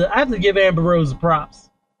have to give Amber Rose props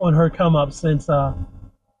on her come up since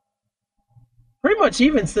pretty much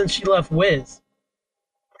even since she left Wiz.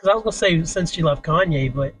 Because I was gonna say since she left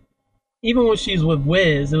Kanye, but even when she's with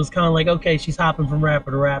Wiz, it was kind of like, okay, she's hopping from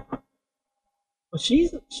rapper to rapper. But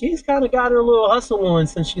she's kind of got her little hustle on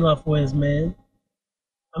since she left Wiz, man.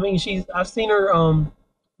 I mean, I've seen her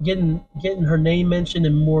getting her name mentioned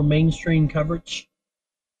in more mainstream coverage,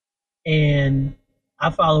 and I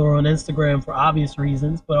follow her on Instagram for obvious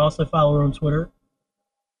reasons, but also follow her on Twitter.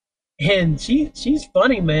 And she's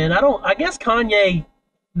funny, man. I guess Kanye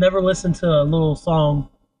never listened to a little song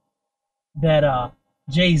that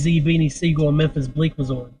Jay-Z, Beanie Siegel, and Memphis Bleek was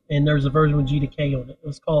on, and there's a version with GDK on it. It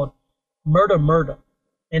was called Murder Murder,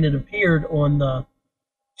 and it appeared on the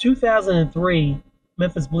 2003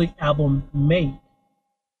 Memphis Bleek album Made.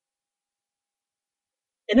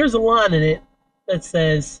 And there's a line in it that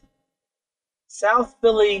says, "South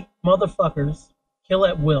Philly motherfuckers kill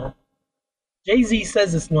at will." Jay-Z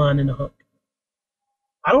says this line in the hook.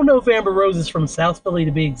 I don't know if Amber Rose is from South Philly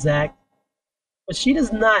to be exact, but she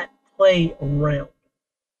does not play around.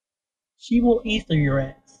 She will ether your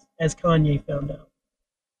ass, as Kanye found out.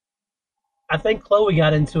 I think Chloe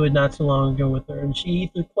got into it not too long ago with her, and she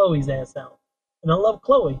ethered Chloe's ass out. And I love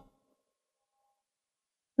Chloe.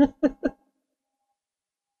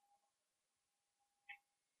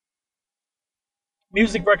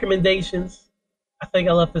 Music recommendations. I think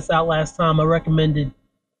I left this out last time. I recommended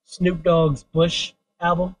Snoop Dogg's Bush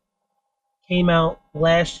album. Came out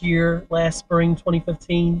last spring,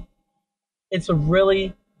 2015. It's a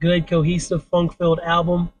really good, cohesive, funk-filled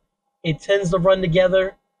album. It tends to run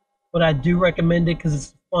together, but I do recommend it because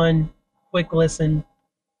it's a fun, quick listen,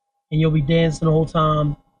 and you'll be dancing the whole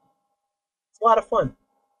time. It's a lot of fun.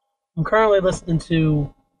 I'm currently listening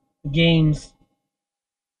to The Game's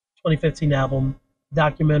 2015 album,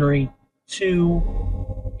 Documentary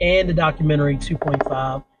 2, and the Documentary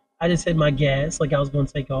 2.5. I just hit my gas like I was going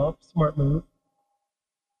to take off. Smart move.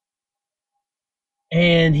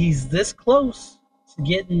 And he's this close to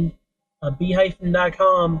getting a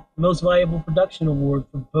B-Hyphen.com Most Valuable Production Award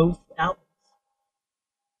for both albums.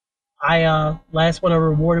 Last one I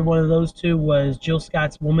rewarded one of those two was Jill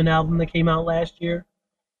Scott's Woman album that came out last year.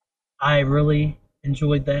 I really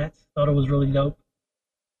enjoyed that. Thought it was really dope.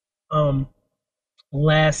 Um,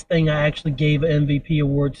 Last thing I actually gave an MVP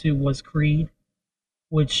award to was Creed,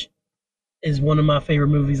 which is one of my favorite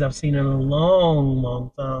movies I've seen in a long, long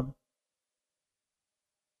time.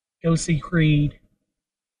 Go see Creed,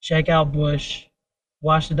 check out Bush,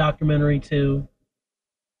 watch the documentary too.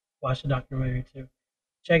 Watch the documentary too.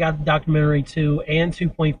 Check out the documentary 2 and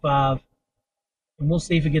 2.5, and we'll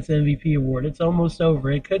see if it gets an MVP award. It's almost over.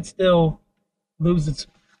 It could still lose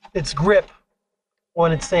its grip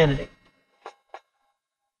on its sanity.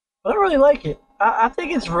 But I really like it. I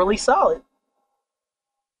think it's really solid.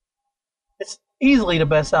 It's easily the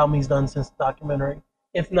best album he's done since the documentary,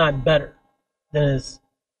 if not better than his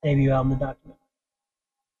debut album, The Documentary.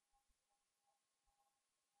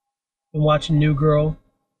 Been watching New Girl.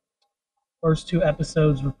 First 2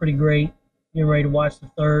 episodes were pretty great. Getting ready to watch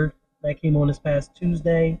the third. That came on this past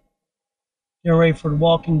Tuesday. Getting ready for The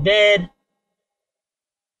Walking Dead.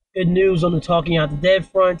 Good news on the Talking Out the Dead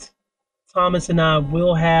front. Thomas and I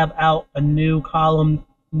will have out a new column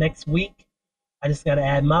next week. I just got to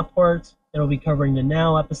add my part. It'll be covering the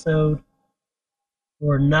Now episode.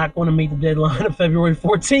 We're not going to meet the deadline of February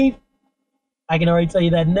 14th. I can already tell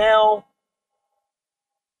you that now.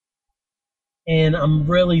 And I'm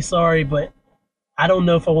really sorry, but I don't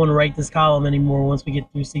know if I want to write this column anymore once we get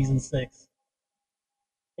through season 6.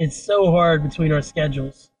 It's so hard between our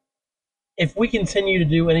schedules. If we continue to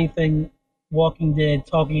do anything Walking Dead,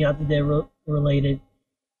 Talking Out the Dead related,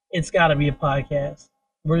 it's got to be a podcast.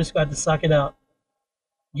 We're just got to suck it up,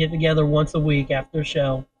 get together once a week after a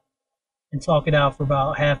show, and talk it out for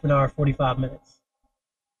about half an hour, 45 minutes.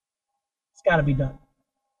 It's got to be done.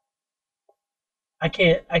 I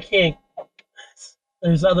can't.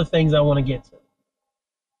 There's other things I want to get to,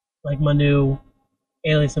 like my new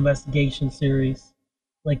Alias Investigation series,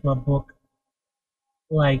 like my book,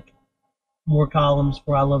 like more columns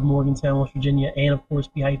for I Love Morgantown, West Virginia, and of course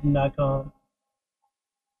behyphen.com.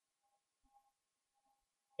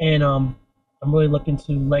 And I'm really looking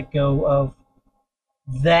to let go of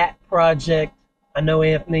that project. I know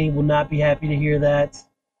Anthony will not be happy to hear that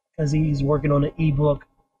because he's working on an ebook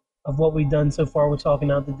of what we've done so far with Talking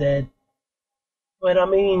Out the Dead. But I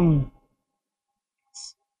mean,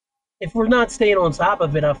 if we're not staying on top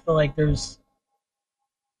of it, I feel like there's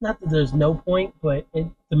not that there's no point, but it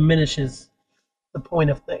diminishes the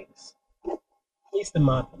point of things, at least in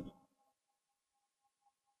my opinion.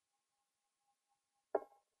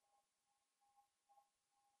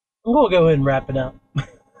 We'll go ahead and wrap it up. I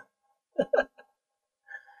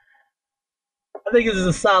think this is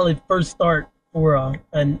a solid first start for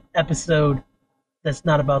an episode that's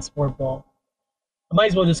not about sport ball. I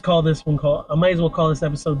might as well just call this one I might as well call this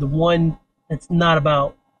episode the one that's not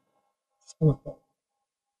about sport ball.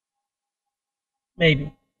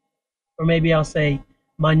 Maybe. Or maybe I'll say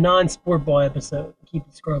my non-sport ball episode to keep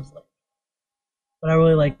the scrubs light. But I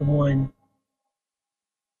really like the one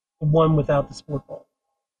without the sport ball.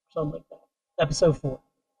 Something like that. Episode 4.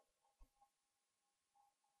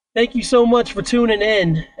 Thank you so much for tuning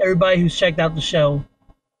in, everybody who's checked out the show.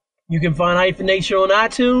 You can find Hyphen Nation on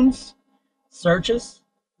iTunes. Search us.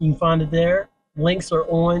 You can find it there. Links are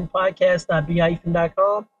on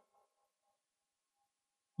podcast.behyphen.com.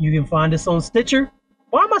 You can find us on Stitcher.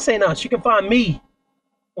 Why am I saying us? You can find me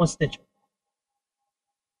on Stitcher.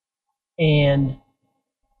 And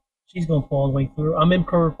she's going to pull all the way through. I'm in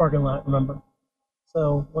Kroger parking lot, remember?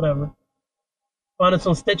 So, whatever. Find us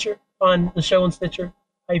on Stitcher. Find the show on Stitcher.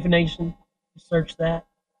 Hyphen Nation. Search that.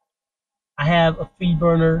 I have a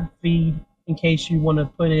FeedBurner feed in case you want to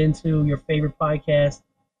put it into your favorite podcast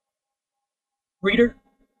reader.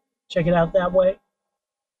 Check it out that way.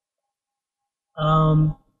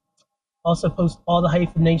 Also post all the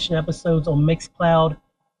Hyphen Nation episodes on Mixcloud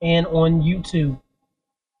and on YouTube.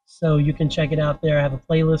 So you can check it out there. I have a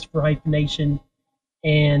playlist for Hyphen Nation,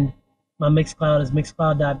 and my Mixcloud is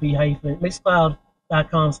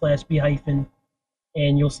mixcloud.com/b-,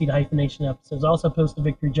 and you'll see the Hyphen Nation episodes. I also post the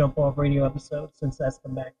Victory Jump Off radio episode since that's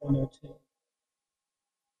come back on there too.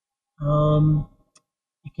 You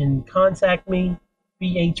can contact me,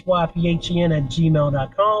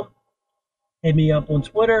 bhyphen@gmail.com. Hit me up on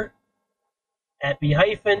Twitter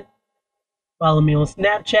 @b-. Follow me on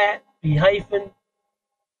Snapchat, b-.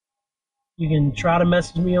 You can try to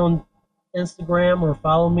message me on Instagram or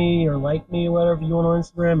follow me or like me or whatever you want on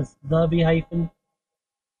Instagram. It's the b-.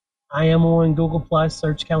 I am on Google Plus.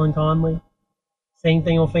 Search Kellen Conley. Same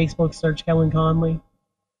thing on Facebook. Search Kellen Conley.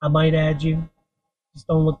 I might add you. Just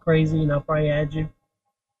don't look crazy, and I'll probably add you.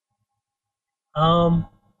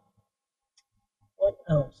 What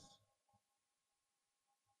else?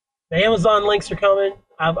 The Amazon links are coming.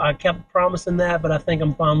 I kept promising that, but I think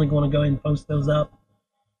I'm finally going to go ahead and post those up.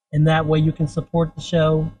 And that way you can support the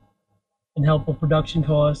show and help with production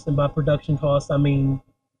costs. And by production costs, I mean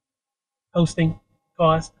hosting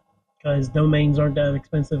cost, because domains aren't that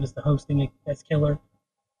expensive. It's the hosting that's killer.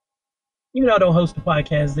 Even though I don't host a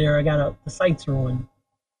podcast there, the sites are on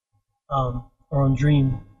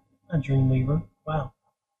Dreamweaver. Wow,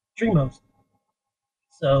 DreamHost.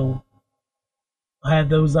 So I have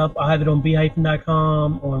those up. I have it on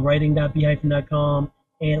b-com, on writing.b-com,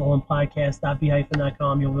 and on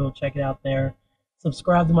podcast.b-com. You'll be able to check it out there.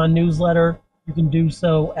 Subscribe to my newsletter. You can do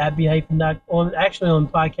so at on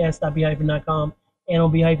podcast.b-com and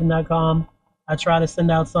on b-com. I try to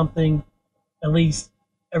send out something at least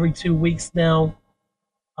every 2 weeks now.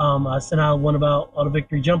 I sent out one about all the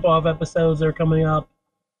Victory Jump Off episodes that are coming up.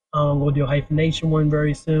 We'll do a Hyphenation one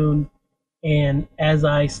very soon. And as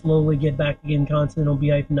I slowly get back to getting content on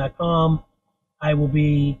b-com, I will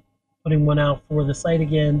be putting one out for the site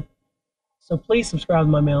again. So please subscribe to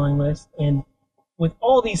my mailing list. And with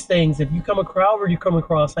all these things, if you come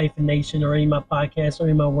across Hyphenation or any of my podcasts or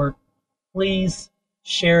any of my work, please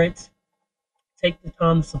share it. Take the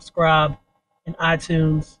time to subscribe in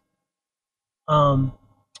iTunes.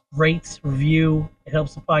 Rate, review. It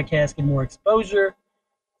helps the podcast get more exposure.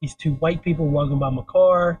 These two white people walking by my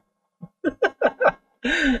car.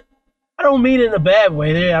 I don't mean it in a bad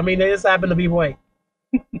way. They just happen to be white.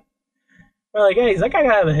 They're like, hey, does that guy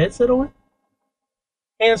have a headset on?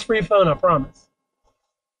 Hands-free phone, I promise.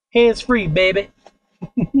 Hands-free, baby.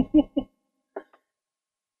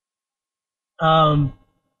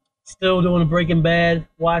 Still doing a Breaking Bad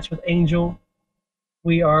watch with Angel.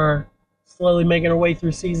 We are slowly making our way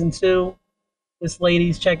through season 2. This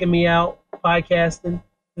lady's checking me out, podcasting.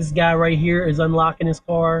 This guy right here is unlocking his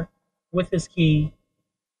car with his key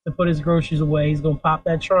to put his groceries away. He's going to pop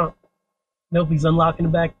that trunk. Nope, he's unlocking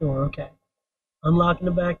the back door. Okay. Unlocking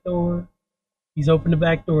the back door. He's opened the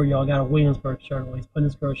back door, y'all. Got a Williamsburg shirt on. He's putting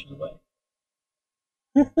his groceries away.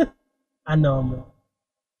 I know I'm wrong.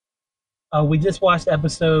 We just watched the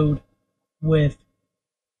episode with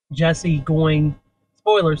Jesse going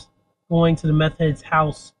to the meth head's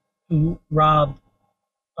house who robbed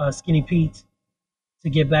Skinny Pete to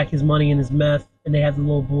get back his money and his meth, and they have the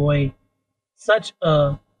little boy. Such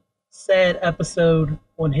a sad episode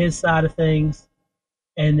on his side of things,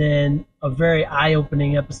 and then a very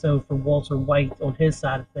eye-opening episode for Walter White on his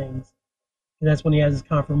side of things. And that's when he has his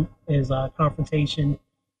confrontation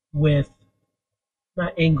with,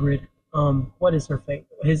 not Ingrid, what is her fate?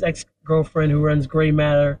 His ex-girlfriend who runs Gray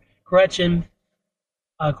Matter, Gretchen.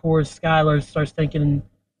 Of course, Skylar starts thanking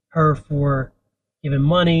her for giving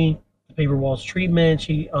money to pay for Walt's treatment.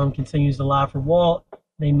 She continues to lie for Walt.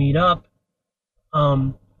 They meet up.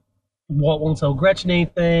 Walt won't tell Gretchen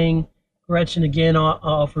anything. Gretchen again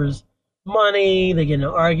offers money. They get in an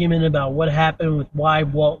argument about what happened with why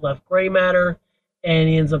Walt left Gray Matter, and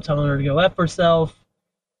he ends up telling her to go F herself.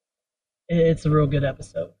 It's a real good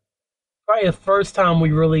episode. Probably the first time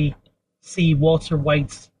we really see Walter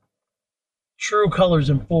White's true colors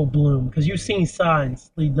in full bloom, because you've seen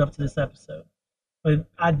signs leading up to this episode. But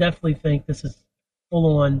I definitely think this is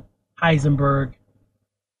full-on Heisenberg,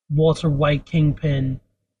 Walter White Kingpin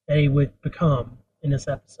that he would become in this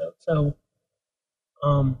episode. So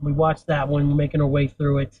we watched that one. We're making our way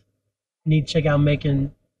through it. You need to check out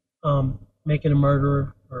Making a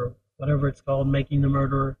Murderer, or whatever it's called, Making the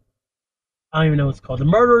Murderer. I don't even know what it's called. The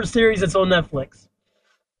Murderer series that's on Netflix.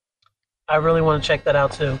 I really want to check that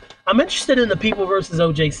out too. I'm interested in the People versus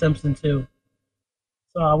O.J. Simpson too.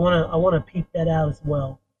 So I want to peep that out as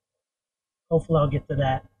well. Hopefully I'll get to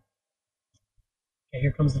that. Okay,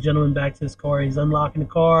 here comes the gentleman back to his car. He's unlocking the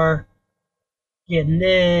car, getting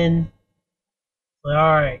in. Like,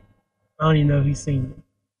 all right, I don't even know if he's seen me.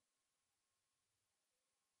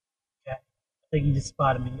 Okay, I think he just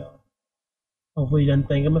spotted me, y'all. Hopefully he doesn't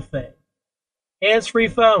think I'm a fag. Hands-free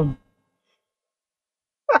phone.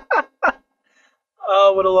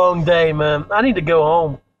 Oh, what a long day, man. I need to go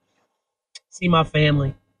home. See my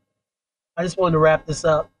family. I just wanted to wrap this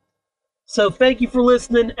up. So thank you for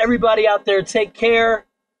listening. Everybody out there, take care.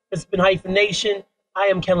 It's been Hyphenation. I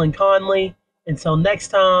am Kellen Conley. Until next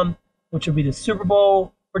time, which will be the Super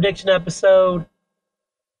Bowl prediction episode,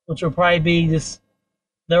 which will probably be just,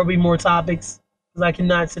 there will be more topics, because I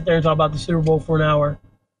cannot sit there and talk about the Super Bowl for an hour,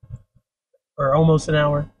 or almost an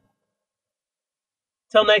hour.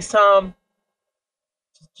 Till next time,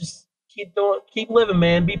 just keep living,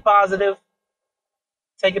 man. Be positive.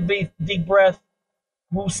 Take a deep breath.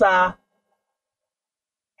 Woosah.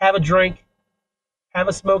 Have a drink. Have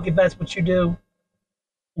a smoke if that's what you do.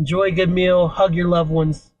 Enjoy a good meal, hug your loved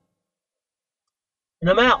ones, and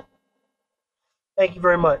I'm out. Thank you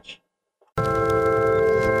very much.